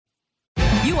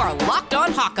You are Locked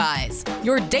On Hawkeyes,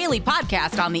 your daily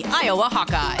podcast on the Iowa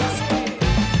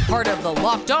Hawkeyes. Part of the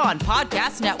Locked On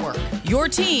Podcast Network, your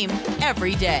team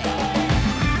every day.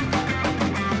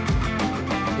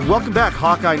 Welcome back,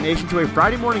 Hawkeye Nation, to a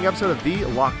Friday morning episode of the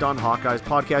Locked On Hawkeyes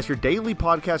podcast, your daily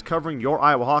podcast covering your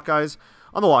Iowa Hawkeyes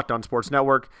on the Locked On Sports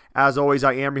Network. As always,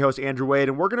 I am your host, Andrew Wade,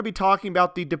 and we're going to be talking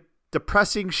about the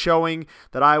depressing showing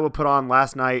that Iowa put on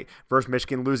last night versus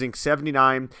Michigan, losing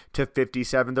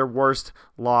 79-57, their worst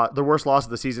loss of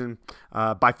the season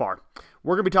by far.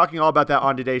 We're going to be talking all about that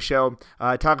on today's show.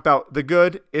 Talk about the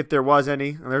good, if there was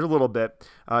any, and there's a little bit.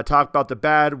 Talk about the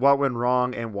bad, what went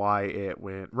wrong, and why it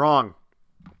went wrong.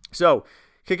 So,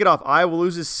 kick it off. Iowa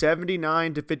loses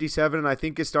 79-57, and I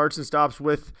think it starts and stops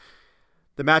with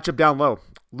the matchup down low.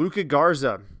 Luka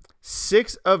Garza,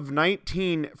 6 of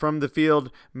 19 from the field,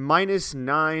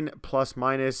 -9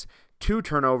 plus/minus, 2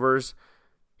 turnovers.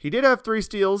 He did have 3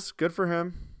 steals, good for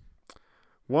him.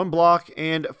 1 block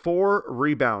and 4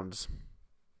 rebounds.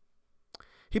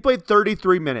 He played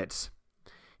 33 minutes.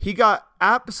 He got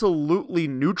absolutely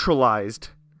neutralized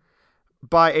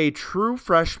by a true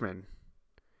freshman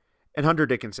and Hunter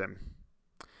Dickinson.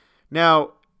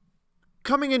 Now,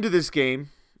 coming into this game,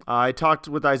 I talked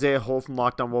with Isaiah Hull from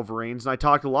Locked On Wolverines, and I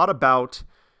talked a lot about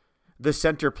the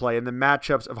center play and the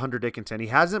matchups of Hunter Dickinson. He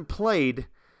hasn't played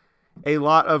a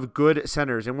lot of good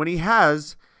centers, and when he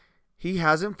hasn't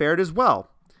fared as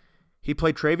well. He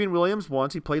played Travion Williams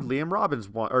once. He played Liam Robbins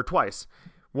twice.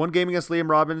 One game against Liam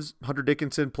Robbins, Hunter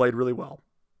Dickinson played really well.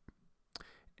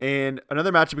 And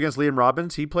another matchup against Liam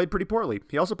Robbins, he played pretty poorly.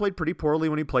 He also played pretty poorly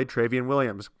when he played Travion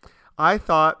Williams. I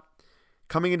thought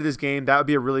coming into this game, that would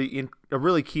be a really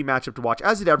key matchup to watch,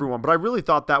 as did everyone, but I really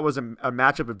thought that was a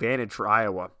matchup advantage for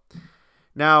Iowa.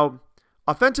 Now,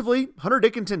 offensively, Hunter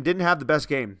Dickinson didn't have the best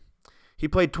game. He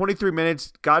played 23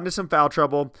 minutes, got into some foul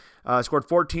trouble, scored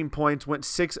 14 points, went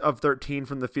 6 of 13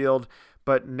 from the field,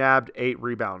 but nabbed 8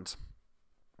 rebounds.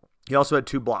 He also had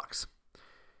 2 blocks.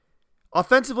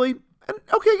 Offensively, an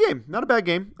okay game, not a bad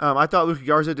game. I thought Luka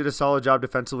Garza did a solid job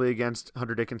defensively against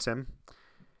Hunter Dickinson.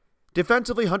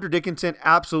 Defensively, Hunter Dickinson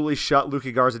absolutely shut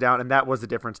Luka Garza down, and that was the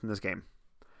difference in this game.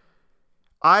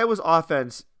 Iowa's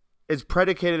offense is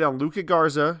predicated on Luka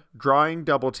Garza drawing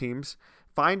double teams,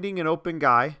 finding an open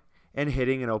guy, and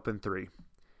hitting an open 3.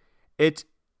 It's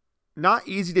not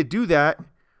easy to do that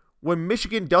when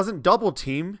Michigan doesn't double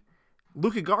team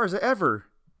Luka Garza ever.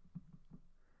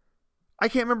 I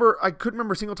couldn't remember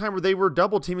a single time where they were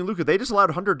double teaming Luka. They just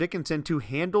allowed Hunter Dickinson to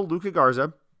handle Luka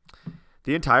Garza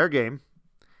the entire game,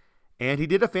 and he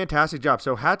did a fantastic job.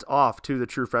 So hats off to the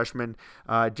true freshman.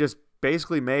 Just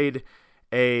basically made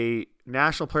a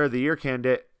National Player of the Year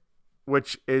candidate,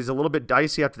 which is a little bit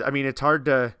dicey after. It's hard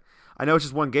to. I know it's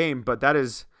just one game, but that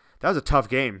was a tough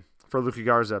game for Luka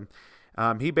Garza.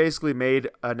 He basically made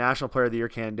a National Player of the Year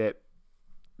candidate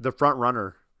the front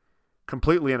runner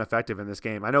completely ineffective in this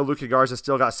game. I know Luka Garza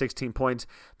still got 16 points.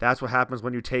 That's what happens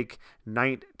when you take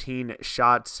 19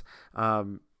 shots,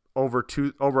 over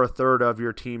a third of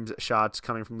your team's shots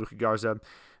coming from Luka Garza.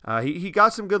 He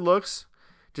got some good looks,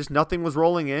 just nothing was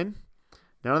rolling in.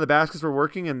 None of the baskets were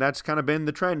working, and that's kind of been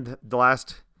the trend the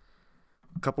last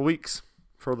couple weeks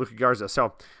for Luka Garza.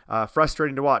 So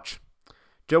frustrating to watch.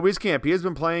 Joe Wieskamp, he has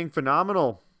been playing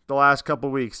phenomenal the last couple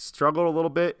weeks. Struggled a little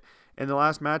bit in the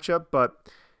last matchup, but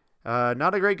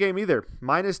not a great game either.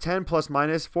 -10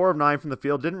 plus/minus, 4 of 9 from the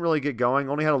field. Didn't really get going.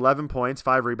 Only had 11 points,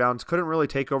 5 rebounds. Couldn't really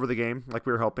take over the game like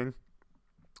we were hoping.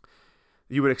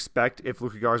 You would expect if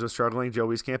Luka Garza was struggling, Joe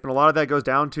Wieskamp. And a lot of that goes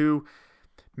down to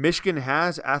Michigan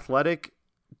has athletic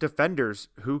defenders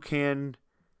who can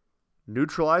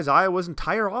neutralize Iowa's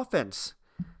entire offense.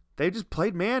 They just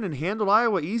played man and handled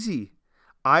Iowa easy.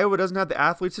 Iowa doesn't have the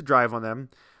athletes to drive on them.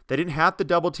 They didn't have to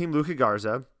double team Luka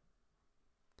Garza.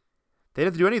 They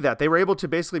didn't have to do any of that. They were able to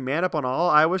basically man up on all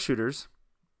Iowa shooters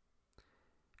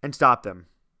and stop them.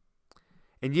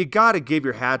 And you got to give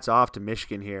your hats off to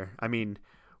Michigan here.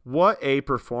 What a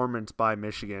performance by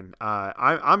Michigan.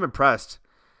 I'm impressed.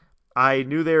 I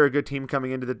knew they were a good team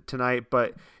coming into tonight,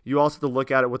 but you also have to look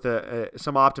at it with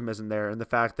some optimism there, and the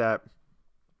fact that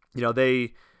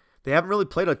they haven't really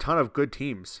played a ton of good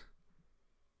teams.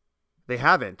 They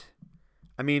haven't.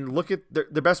 Look at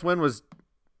their best win was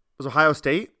Ohio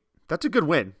State. That's a good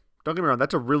win. Don't get me wrong.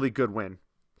 That's a really good win.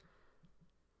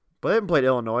 But they haven't played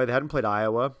Illinois. They hadn't played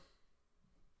Iowa.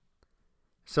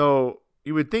 So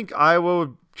you would think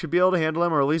Iowa should be able to handle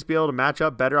them, or at least be able to match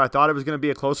up better. I thought it was going to be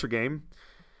a closer game.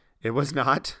 It was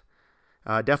not.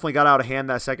 Definitely got out of hand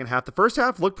that second half. The first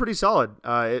half looked pretty solid.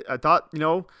 I thought,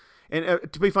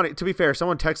 and to be fair,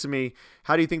 someone texted me,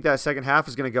 how do you think that second half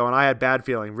is going to go? And I had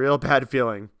real bad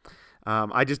feeling.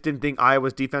 I just didn't think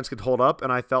Iowa's defense could hold up,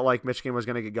 and I felt like Michigan was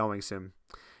going to get going soon.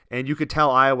 And you could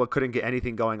tell Iowa couldn't get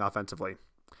anything going offensively.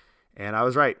 And I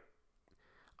was right.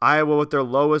 Iowa with their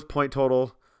lowest point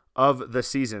total of the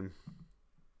season.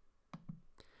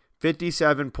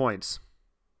 57 points.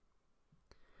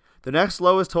 The next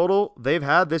lowest total they've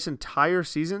had this entire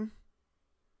season,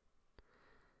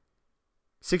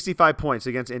 65 points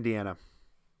against Indiana.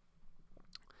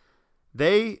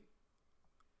 They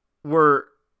were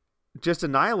just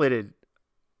annihilated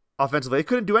offensively. They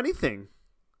couldn't do anything.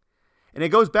 And it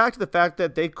goes back to the fact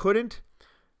that they couldn't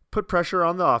put pressure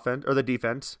on the offense or the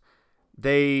defense.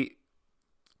 They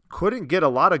couldn't get a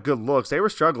lot of good looks. They were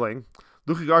struggling.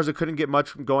 Luka Garza couldn't get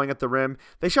much going at the rim.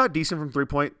 They shot decent from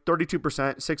three-point,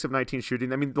 32%, 6 of 19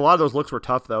 shooting. I mean, a lot of those looks were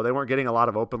tough, though. They weren't getting a lot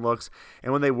of open looks.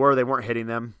 And when they weren't hitting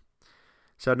them.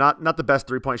 So not the best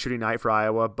three-point shooting night for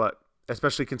Iowa, but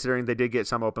especially considering they did get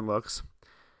some open looks.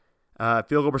 Field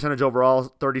goal percentage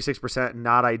overall, 36%,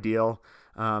 not ideal.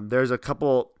 There's a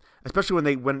couple,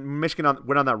 especially when Michigan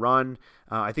went on that run,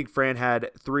 I think Fran had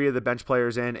 3 of the bench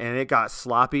players in, and it got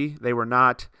sloppy. They were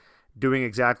not doing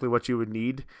exactly what you would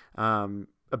need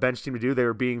a bench team to do. They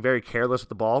were being very careless with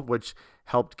the ball, which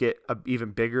helped get an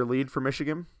even bigger lead for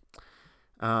Michigan.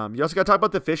 You also got to talk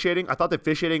about the officiating. I thought the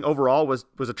officiating overall was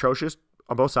atrocious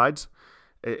on both sides.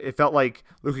 It felt like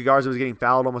Luka Garza was getting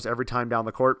fouled almost every time down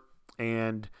the court.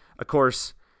 And, of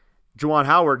course, Juwan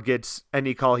Howard gets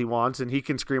any call he wants, and he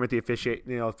can scream at the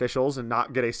officials and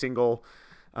not get a single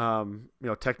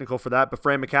technical for that. But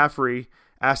Fran McCaffery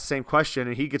asked the same question,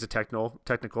 and he gets a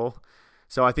technical.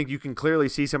 So I think you can clearly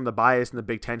see some of the bias in the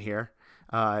Big Ten here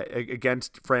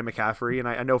against Fran McCaffery. And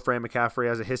I know Fran McCaffery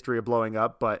has a history of blowing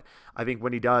up, but I think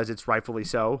when he does, it's rightfully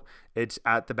so. It's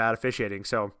at the bad officiating.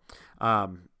 So I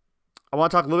want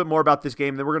to talk a little bit more about this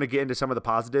game. Then we're going to get into some of the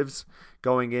positives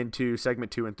going into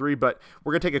segment 2 and 3. But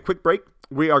we're going to take a quick break.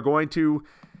 We are going to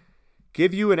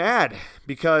give you an ad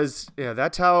because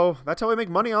that's how we make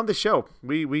money on the show.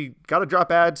 We got to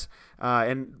drop ads.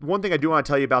 And one thing I do want to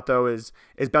tell you about, though, is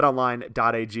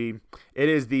betonline.ag. It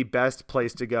is the best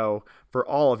place to go for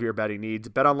all of your betting needs.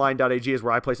 Betonline.ag is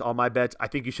where I place all my bets. I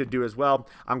think you should do as well.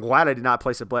 I'm glad I did not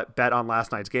place a bet on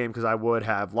last night's game because I would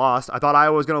have lost. I thought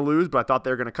Iowa was going to lose, but I thought they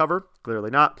were going to cover. Clearly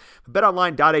not. But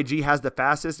betonline.ag has the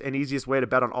fastest and easiest way to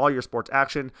bet on all your sports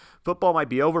action. Football might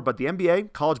be over, but the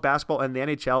NBA, college basketball, and the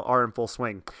NHL are in full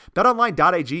swing.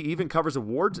 Betonline.ag even covers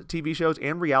awards, TV shows,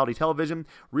 and reality television.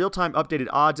 Real-time updated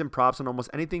odds and props on almost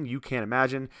anything you can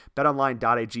imagine.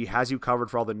 BetOnline.ag has you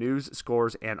covered for all the news,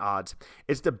 scores, and odds.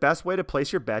 It's the best way to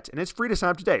place your bets, and it's free to sign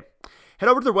up today. Head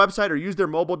over to their website or use your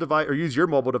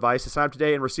mobile device to sign up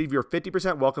today and receive your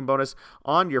 50% welcome bonus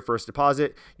on your first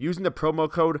deposit using the promo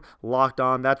code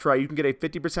LOCKEDON. That's right, you can get a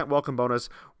 50% welcome bonus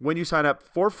when you sign up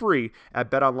for free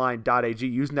at betonline.ag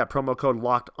using that promo code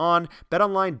LOCKEDON.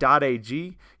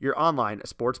 betonline.ag, your online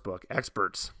sportsbook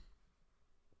experts.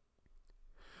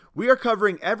 We are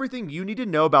covering everything you need to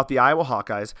know about the Iowa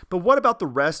Hawkeyes, but what about the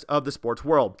rest of the sports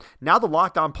world? Now the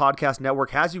Locked On Podcast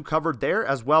Network has you covered there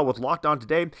as well with Locked On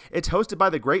Today. It's hosted by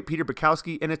the great Peter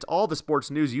Bukowski, and it's all the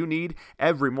sports news you need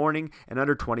every morning in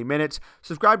under 20 minutes.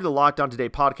 Subscribe to the Locked On Today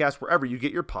podcast wherever you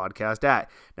get your podcast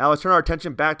at. Now let's turn our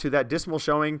attention back to that dismal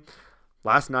showing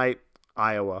last night,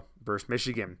 Iowa versus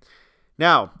Michigan.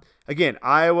 Now, again,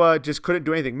 Iowa just couldn't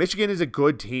do anything. Michigan is a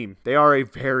good team. They are a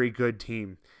very good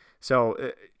team. So,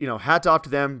 hats off to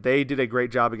them. They did a great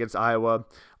job against Iowa.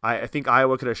 I think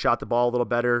Iowa could have shot the ball a little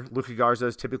better. Luka Garza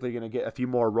is typically going to get a few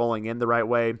more rolling in the right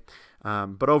way.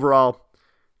 But overall,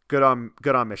 good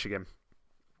on Michigan.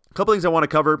 A couple things I want to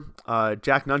cover.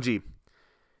 Jack Nunge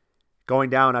going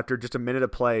down after just a minute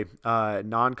of play,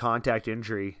 non-contact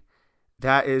injury.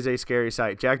 That is a scary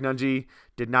sight. Jack Nunge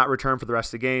did not return for the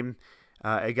rest of the game.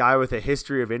 A guy with a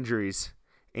history of injuries.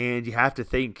 And you have to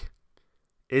think,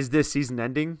 is this season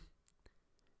ending?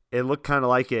 It looked kind of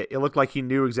like it. It looked like he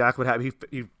knew exactly what happened.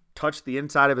 He touched the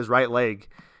inside of his right leg,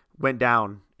 went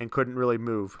down, and couldn't really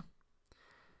move.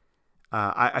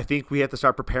 I think we have to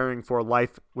start preparing for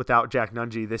life without Jack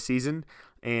Nunge this season.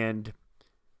 And,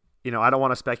 I don't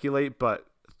want to speculate, but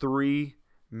 3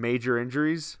 major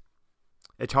injuries.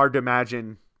 It's hard to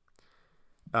imagine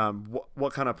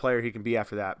what kind of player he can be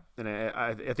after that. And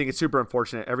I think it's super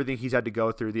unfortunate. Everything he's had to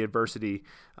go through, the adversity,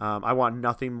 I want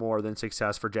nothing more than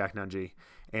success for Jack Nunge.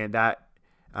 And that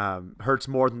hurts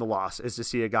more than the loss, is to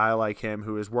see a guy like him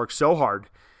who has worked so hard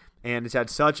and has had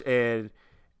such an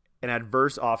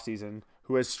adverse offseason,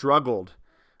 who has struggled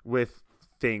with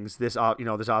things this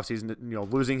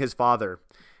offseason, losing his father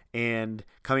and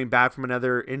coming back from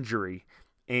another injury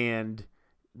and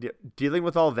dealing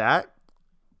with all that.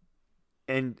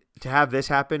 and to have this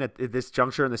happen at this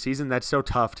juncture in the season, that's so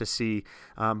tough to see.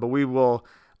 But we will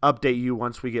update you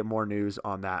once we get more news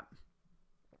on that.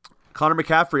 Connor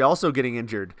McCaffrey also getting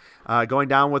injured, going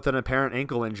down with an apparent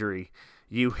ankle injury.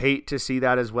 You hate to see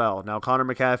that as well. Now, Connor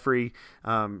McCaffrey,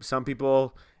 some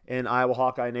people in Iowa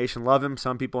Hawkeye Nation love him.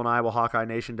 Some people in Iowa Hawkeye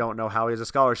Nation don't know how he has a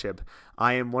scholarship.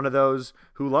 I am one of those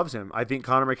who loves him. I think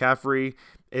Connor McCaffrey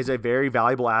is a very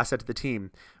valuable asset to the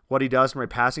team. What he does from a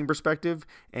passing perspective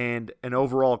and an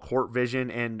overall court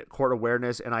vision and court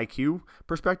awareness and IQ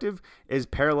perspective is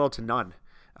parallel to none,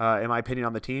 in my opinion,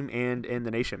 on the team and in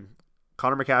the nation.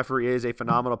 Connor McCaffrey is a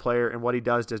phenomenal player, and what he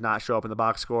does not show up in the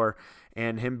box score,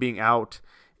 and him being out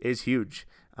is huge.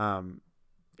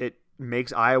 It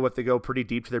makes Iowa have to go pretty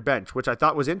deep to their bench, which I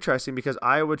thought was interesting because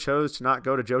Iowa chose to not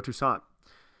go to Joe Toussaint.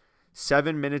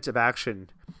 7 minutes of action.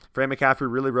 Fran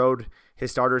McCaffrey really rode his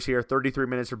starters here. 33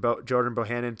 minutes for Jordan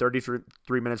Bohannon,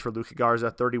 33 minutes for Luka Garza,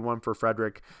 31 for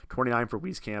Frederick, 29 for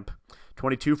Wieskamp,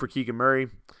 22 for Keegan Murray,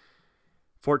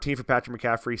 14 for Patrick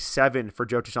McCaffrey, 7 for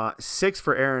Joe Toussaint, 6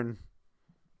 for Aaron.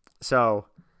 So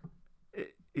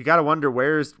you got to wonder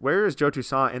where is Joe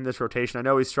Toussaint in this rotation? I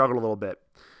know he struggled a little bit.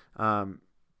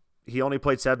 He only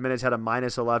played 7 minutes, had a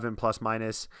 -11 plus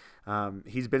minus.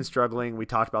 He's been struggling. We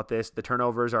talked about this. The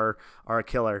turnovers are a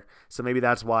killer. So maybe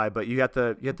that's why. But you have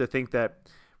to think that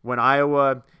when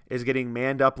Iowa is getting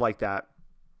manned up like that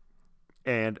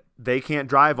and they can't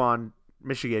drive on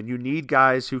Michigan, you need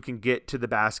guys who can get to the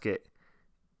basket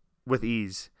with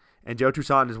ease. And Joe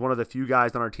Toussaint is one of the few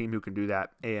guys on our team who can do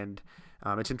that. And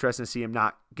it's interesting to see him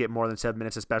not get more than 7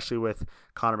 minutes, especially with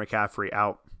Connor McCaffrey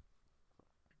out.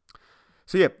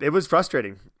 So, yeah, it was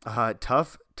frustrating.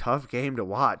 Tough game to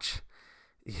watch.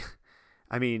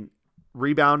 I mean,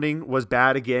 rebounding was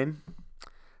bad again.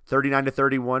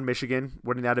 39-31, Michigan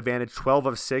winning that advantage. 12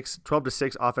 to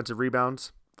 6 offensive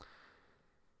rebounds.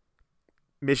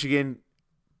 Michigan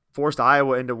forced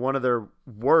Iowa into one of their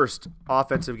worst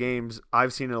offensive games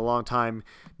I've seen in a long time.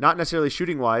 Not necessarily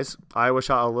shooting-wise. Iowa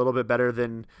shot a little bit better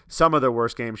than some of their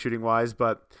worst games shooting-wise,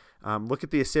 but look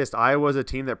at the assist. Iowa is a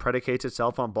team that predicates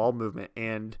itself on ball movement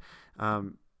and,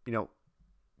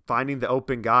 finding the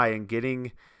open guy and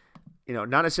getting, not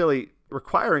necessarily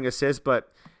requiring assists,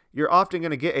 but you're often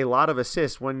going to get a lot of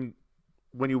assists when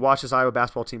you watch this Iowa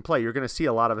basketball team play. You're going to see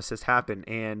a lot of assists happen,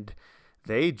 and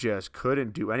they just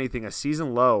couldn't do anything. A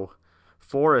season low,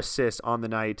 4 assists on the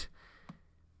night.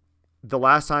 The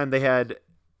last time they had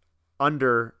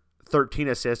under 13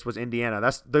 assists was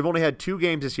Indiana. They've only had 2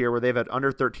 games this year where they've had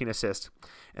under 13 assists,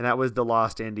 and that was the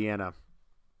loss to Indiana.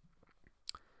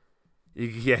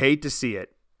 You hate to see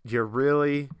it. You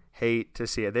really hate to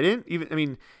see it. They didn't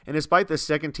even, and despite the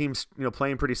second team,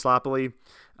 playing pretty sloppily,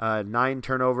 9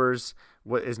 turnovers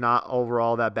is not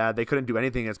overall that bad. They couldn't do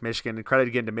anything against Michigan. And credit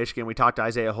again to Michigan. We talked to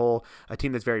Isaiah Hull, a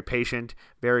team that's very patient,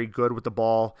 very good with the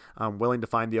ball, willing to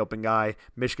find the open guy.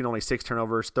 Michigan only 6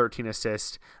 turnovers, 13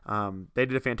 assists. They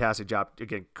did a fantastic job.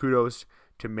 Again, kudos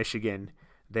to Michigan.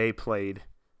 They played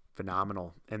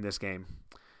phenomenal in this game.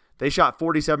 They shot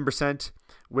 47%,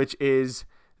 which is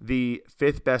the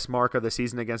 5th best mark of the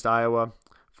season against Iowa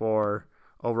for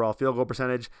overall field goal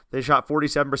percentage. They shot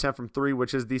 47% from 3,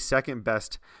 which is the 2nd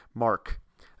best mark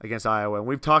against Iowa. And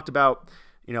we've talked about,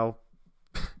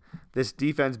 this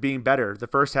defense being better. The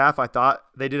first half, I thought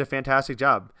they did a fantastic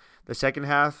job. The second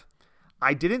half,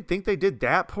 I didn't think they did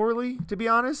that poorly, to be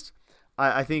honest.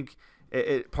 I think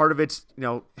part of it's,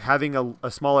 having a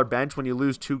smaller bench. When you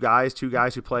lose two guys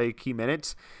who play key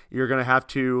minutes, you're going to have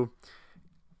to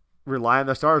rely on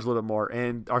the starters a little bit more,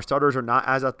 and our starters are not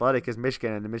as athletic as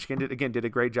Michigan, and Michigan did a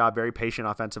great job, very patient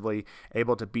offensively,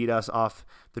 able to beat us off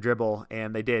the dribble,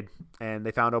 and they did, and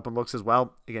they found open looks as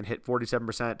well. Again, hit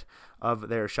 47% of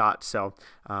their shots, so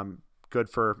good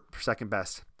for second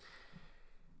best.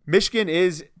 Michigan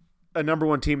is a number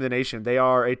 1 team in the nation. They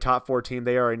are a top 4 team.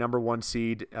 They are a number 1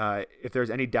 seed. If there's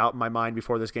any doubt in my mind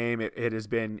before this game, it has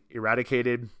been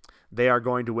eradicated. They are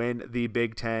going to win the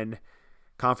Big Ten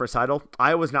conference title.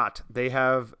 Iowa's not. They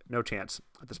have no chance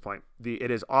at this point.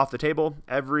 It is off the table.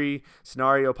 Every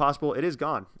scenario possible, it is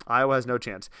gone. Iowa has no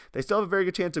chance. They still have a very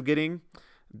good chance of getting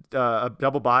a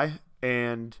double bye,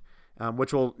 and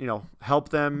which will help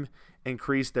them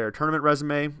increase their tournament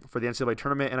resume for the NCAA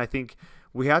tournament. And I think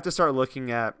we have to start looking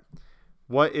at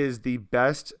what is the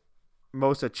best,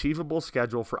 most achievable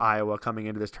schedule for Iowa coming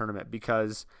into this tournament,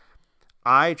 because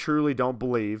I truly don't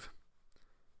believe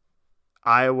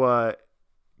Iowa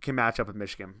can match up with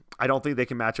Michigan. I don't think they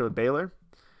can match up with Baylor.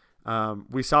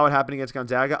 We saw what happened against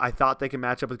Gonzaga. I thought they can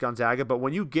match up with Gonzaga, but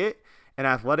when you get an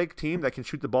athletic team that can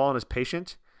shoot the ball and is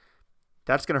patient,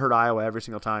 that's going to hurt Iowa every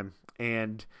single time.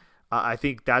 And I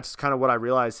think that's kind of what I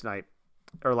realized tonight.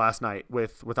 last night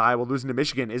with Iowa losing to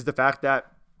Michigan is the fact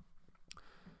that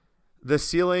the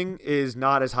ceiling is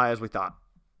not as high as we thought.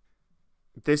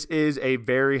 This is a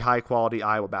very high quality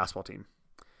Iowa basketball team.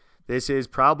 This is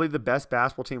probably the best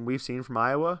basketball team we've seen from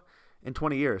Iowa in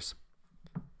 20 years.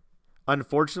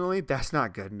 Unfortunately, that's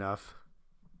not good enough.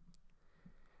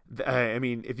 I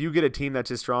mean, if you get a team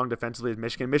that's as strong defensively as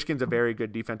Michigan's a very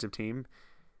good defensive team.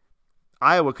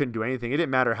 Iowa couldn't do anything. It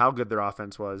didn't matter how good their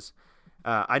offense was.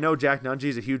 I know Jack Nunge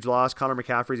is a huge loss. Connor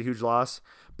McCaffrey is a huge loss.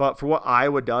 But for what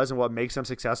Iowa does and what makes them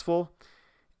successful,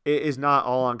 it is not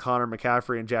all on Connor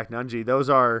McCaffrey and Jack Nunge. Those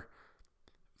are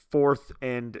fourth,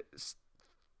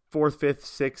 fifth,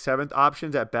 sixth, seventh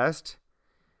options at best.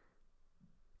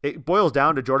 It boils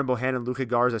down to Jordan Bohannon, Luka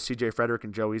Garza, CJ Frederick,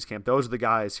 and Joe Eastkamp. Those are the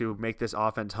guys who make this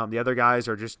offense hum. The other guys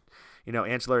are just,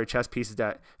 ancillary chess pieces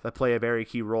that play a very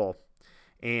key role.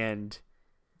 And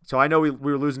so I know we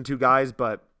were losing 2 guys,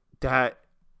 but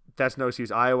that's no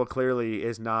excuse. Iowa clearly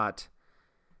is not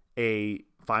a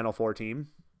Final Four team.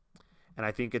 And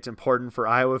I think it's important for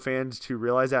Iowa fans to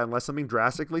realize that unless something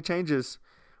drastically changes,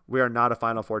 we are not a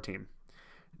Final Four team.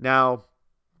 Now,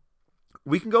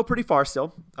 we can go pretty far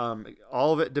still.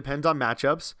 All of it depends on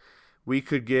matchups. We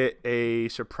could get a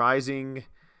surprising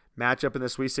matchup in the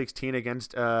Sweet 16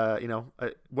 against,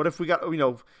 what if we got,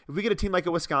 if we get a team like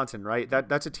a Wisconsin, right?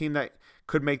 That's a team that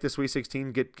could make the Sweet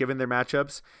 16 given their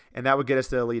matchups, and that would get us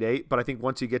to the Elite 8. But I think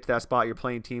once you get to that spot, you're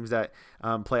playing teams that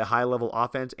play a high-level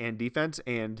offense and defense,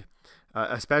 and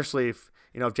especially if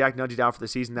Jack Nunge's out for the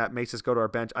season, that makes us go to our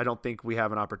bench. I don't think we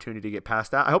have an opportunity to get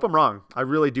past that. I hope I'm wrong. I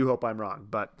really do hope I'm wrong.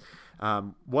 But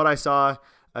what I saw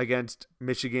against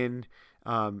Michigan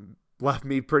left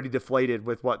me pretty deflated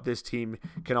with what this team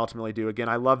can ultimately do. Again,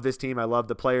 I love this team. I love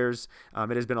the players.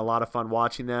 It has been a lot of fun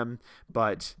watching them.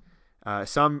 But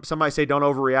some might say don't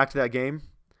overreact to that game.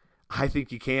 I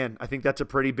think you can. I think that's a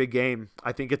pretty big game.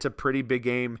 I think it's a pretty big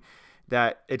game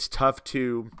that it's tough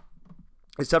to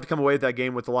come away with that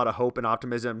game with a lot of hope and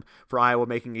optimism for Iowa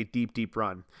making a deep, deep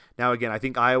run. Now, again, I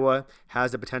think Iowa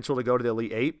has the potential to go to the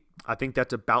Elite 8. I think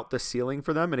that's about the ceiling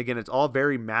for them. And again, it's all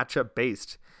very matchup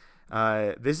based.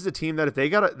 This is a team that if they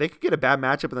could get a bad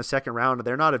matchup in the second round and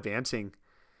they're not advancing.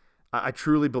 I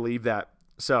truly believe that.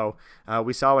 So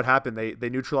we saw what happened. They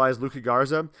neutralized Luka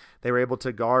Garza. They were able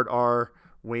to guard our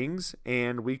wings,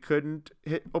 and we couldn't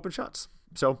hit open shots.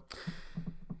 So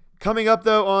coming up,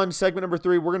 though, on segment number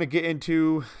 3, we're going to get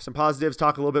into some positives,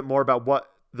 talk a little bit more about what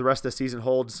the rest of the season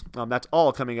holds. That's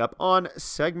all coming up on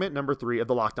segment number 3 of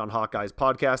the Locked On Hawkeyes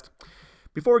podcast.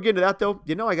 Before we get into that, though,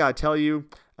 I got to tell you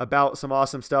about some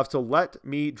awesome stuff. So let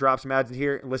me drop some ads in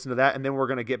here and listen to that, and then we're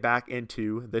going to get back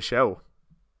into the show.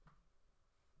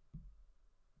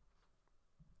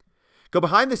 Go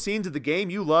behind the scenes of the game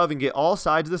you love and get all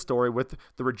sides of the story with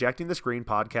the Rejecting the Screen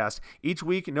podcast. Each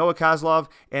week, Noah Kozlov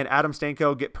and Adam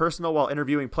Stanko get personal while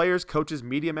interviewing players, coaches,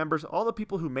 media members, all the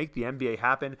people who make the NBA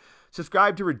happen.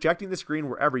 Subscribe to Rejecting the Screen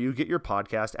wherever you get your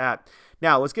podcast at.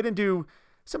 Now, let's get into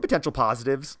some potential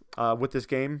positives with this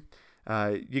game.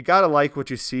 You got to like what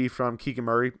you see from Keegan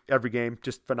Murray every game.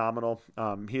 Just phenomenal.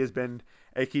 He has been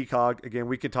a key cog. Again,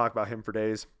 we could talk about him for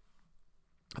days.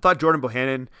 I thought Jordan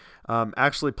Bohannon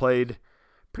actually played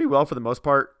pretty well for the most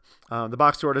part. The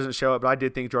box score doesn't show it, but I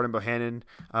did think Jordan Bohannon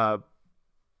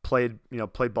played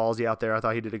ballsy out there. I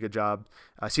thought he did a good job.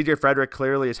 CJ Frederick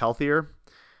clearly is healthier.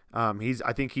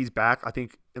 I think he's back. I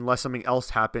think unless something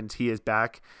else happens, he is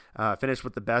back. Finished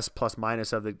with the best plus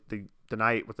minus of the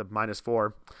night with the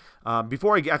 -4.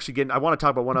 Before I actually get in, I want to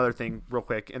talk about one other thing real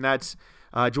quick, and that's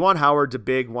Juwan Howard's a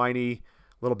big, whiny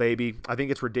little baby. I think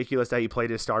it's ridiculous that he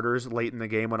played his starters late in the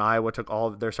game when Iowa took all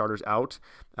of their starters out.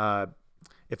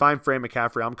 If I'm Fran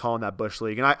McCaffrey, I'm calling that Bush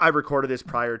League. And I recorded this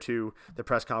prior to the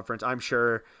press conference. I'm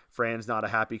sure Fran's not a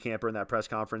happy camper in that press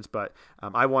conference, but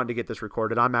I wanted to get this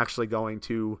recorded. I'm actually going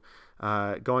on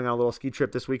a little ski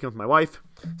trip this weekend with my wife,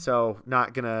 so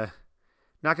not gonna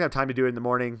have time to do it in the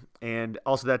morning. And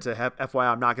also, that's a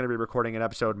FYI, I'm not going to be recording an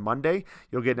episode Monday.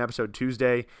 You'll get an episode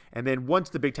Tuesday. And then once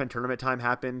the Big Ten tournament time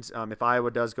happens, if Iowa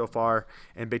does go far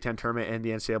in Big Ten tournament and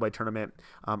the NCAA tournament,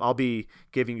 I'll be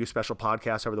giving you special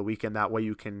podcasts over the weekend. That way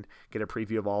you can get a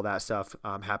preview of all that stuff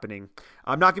happening.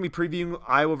 I'm not going to be previewing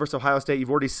Iowa versus Ohio State.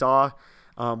 You've already saw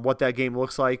what that game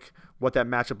looks like, what that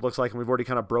matchup looks like, and we've already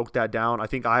kind of broke that down. I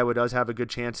think Iowa does have a good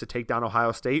chance to take down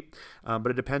Ohio State, but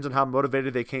it depends on how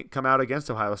motivated they can come out against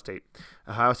Ohio State.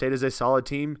 Ohio State is a solid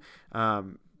team,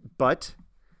 but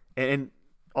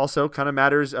also kind of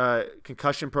matters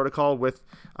concussion protocol with,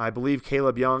 I believe,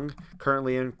 Caleb Young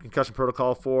currently in concussion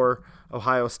protocol for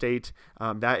Ohio State.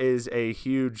 That is a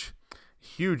huge,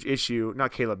 huge issue.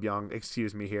 Not Caleb Young,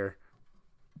 excuse me here.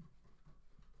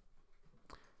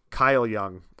 Kyle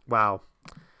Young. Wow.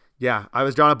 Yeah, I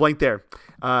was drawing a blank there.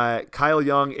 Kyle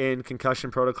Young in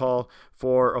concussion protocol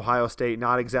for Ohio State,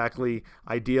 not exactly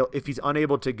ideal. If he's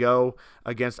unable to go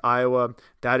against Iowa,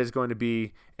 that is going to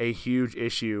be a huge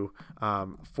issue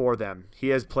for them. He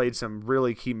has played some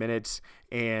really key minutes,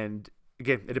 and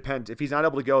again, it depends. If he's not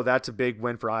able to go, that's a big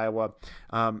win for Iowa.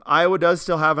 Iowa does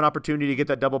still have an opportunity to get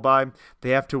that double bye. They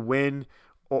have to win.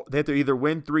 They have to either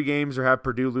win 3 games or have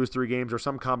Purdue lose 3 games, or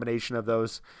some combination of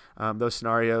those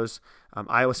scenarios.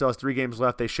 Iowa still has 3 games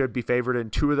left. They should be favored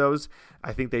in 2 of those.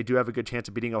 I think they do have a good chance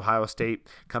of beating Ohio State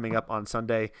coming up on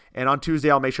Sunday. And on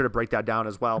Tuesday, I'll make sure to break that down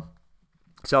as well.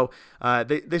 So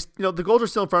the goals are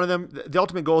still in front of them. The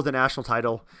ultimate goal is the national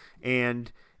title,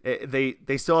 and they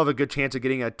still have a good chance of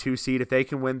getting a 2 seed if they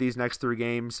can win these next 3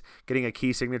 games, getting a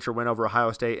key signature win over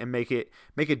Ohio State, and make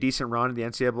a decent run in the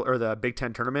NCAA or the Big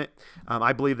Ten tournament.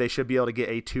 I believe they should be able to get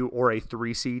a 2 or a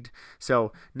 3 seed.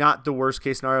 So not the worst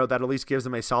case scenario. That at least gives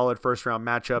them a solid first round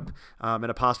matchup and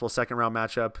a possible second round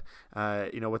matchup.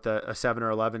 With a 7 or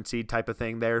 11 seed type of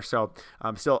thing there. So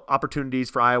still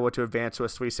opportunities for Iowa to advance to a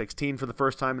Sweet 16 for the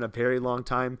first time in a very long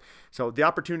time. So the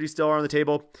opportunities still are on the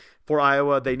table for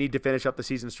Iowa. They need to finish up the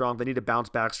season strong. They need to bounce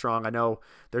back strong. I know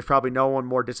there's probably no one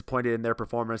more disappointed in their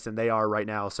performance than they are right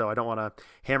now, so I don't want to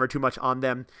hammer too much on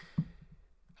them.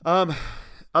 Other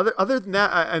than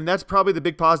that, and that's probably the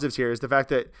big positives here, is the fact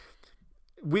that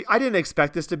I didn't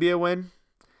expect this to be a win.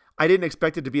 I didn't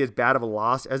expect it to be as bad of a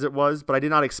loss as it was, but I did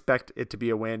not expect it to be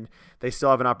a win. They still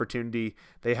have an opportunity.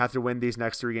 They have to win these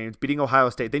next 3 games. Beating Ohio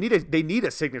State, they need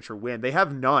a signature win. They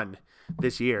have none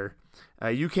this year.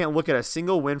 You can't look at a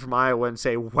single win from Iowa and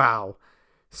say, wow,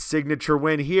 signature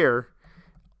win here.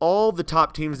 All the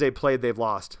top teams they played, they've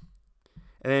lost.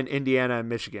 And then Indiana and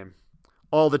Michigan.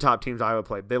 All the top teams Iowa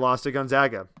played. They lost to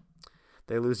Gonzaga.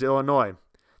 They lose to Illinois.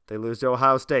 They lose to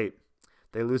Ohio State.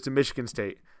 They lose to Michigan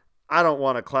State. I don't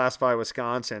want to classify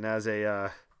Wisconsin as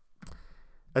a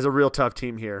real tough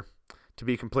team here, to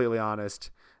be completely honest.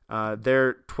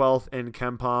 They're 12th in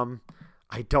KenPom.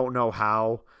 I don't know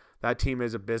how. That team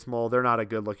is abysmal. They're not a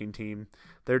good-looking team.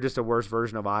 They're just a worse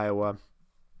version of Iowa.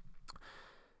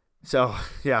 So,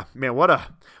 yeah, man, what a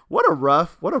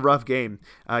rough game.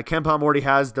 KenPom already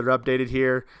has their updated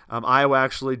here. Iowa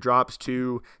actually drops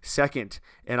to 2nd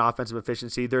in offensive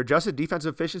efficiency. Their adjusted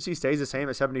defensive efficiency stays the same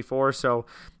at 74. So,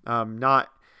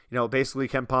 basically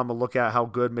KenPom will look at how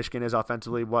good Michigan is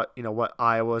offensively, what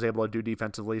Iowa is able to do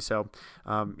defensively. So,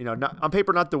 not, on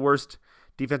paper, not the worst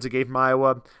defensive game from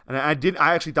Iowa, and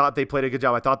I actually thought they played a good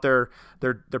job. I thought their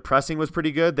pressing was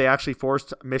pretty good. They actually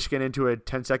forced Michigan into a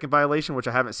 10-second violation, which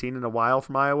I haven't seen in a while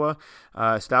from Iowa.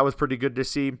 So that was pretty good to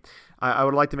see. I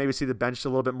would like to maybe see the bench a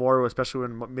little bit more, especially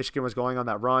when Michigan was going on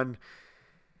that run.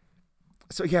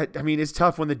 So yeah, I mean, it's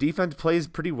tough when the defense plays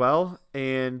pretty well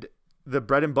and the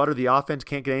bread and butter of the offense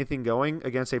can't get anything going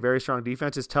against a very strong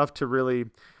defense. It's tough to really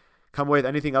come away with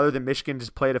anything other than Michigan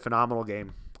just played a phenomenal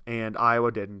game and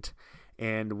Iowa didn't.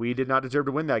 And we did not deserve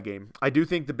to win that game. I do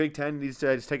think the Big Ten needs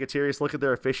to just take a serious look at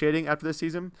their officiating after this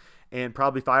season and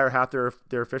probably fire half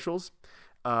their officials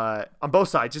on both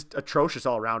sides. Just atrocious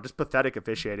all around, just pathetic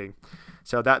officiating.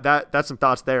 So that's some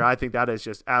thoughts there. I think that is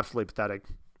just absolutely pathetic.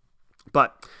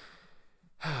 But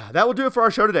that will do it for our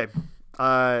show today.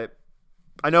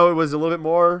 I know it was a little bit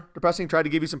more depressing. Tried to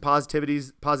give you some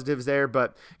positives there,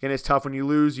 but again, it's tough when you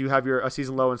lose. You have a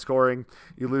season low in scoring.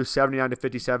 You lose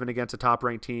 79-57 against a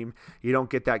top-ranked team. You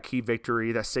don't get that key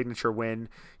victory, that signature win.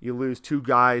 You lose 2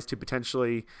 guys to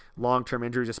potentially long-term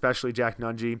injuries, especially Jack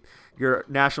Nunge. Your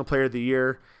National Player of the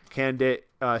Year candidate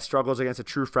struggles against a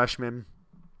true freshman.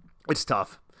 It's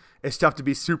tough. It's tough to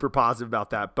be super positive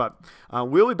about that, but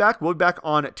we'll be back. We'll be back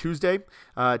on Tuesday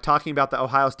talking about the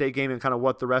Ohio State game and kind of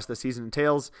what the rest of the season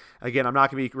entails. Again, I'm not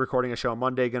going to be recording a show on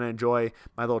Monday. Going to enjoy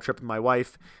my little trip with my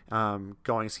wife,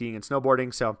 going skiing and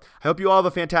snowboarding. So I hope you all have a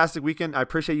fantastic weekend. I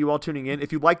appreciate you all tuning in.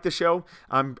 If you like the show,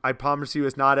 I promise you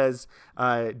it's not as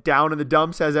down in the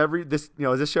dumps as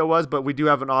this show was, but we do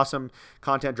have an awesome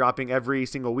content dropping every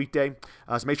single weekday.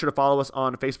 So make sure to follow us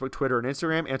on Facebook, Twitter, and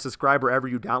Instagram, and subscribe wherever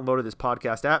you downloaded this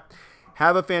podcast app.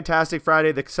 Have a fantastic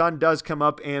Friday. The sun does come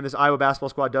up, and this Iowa basketball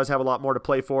squad does have a lot more to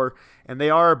play for, and they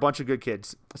are a bunch of good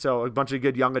kids, so a bunch of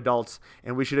good young adults,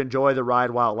 and we should enjoy the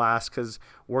ride while it lasts because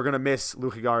we're going to miss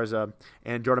Luka Garza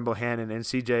and Jordan Bohannon and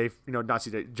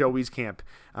Joe Wieskamp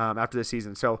after the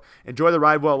season. So enjoy the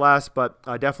ride while it lasts, but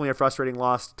definitely a frustrating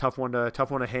loss, tough one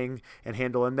to hang and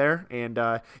handle in there, and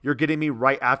you're getting me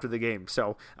right after the game.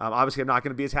 So obviously I'm not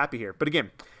going to be as happy here. But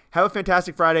again, have a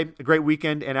fantastic Friday, a great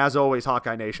weekend, and as always,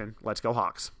 Hawkeye Nation, let's go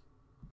Hawks.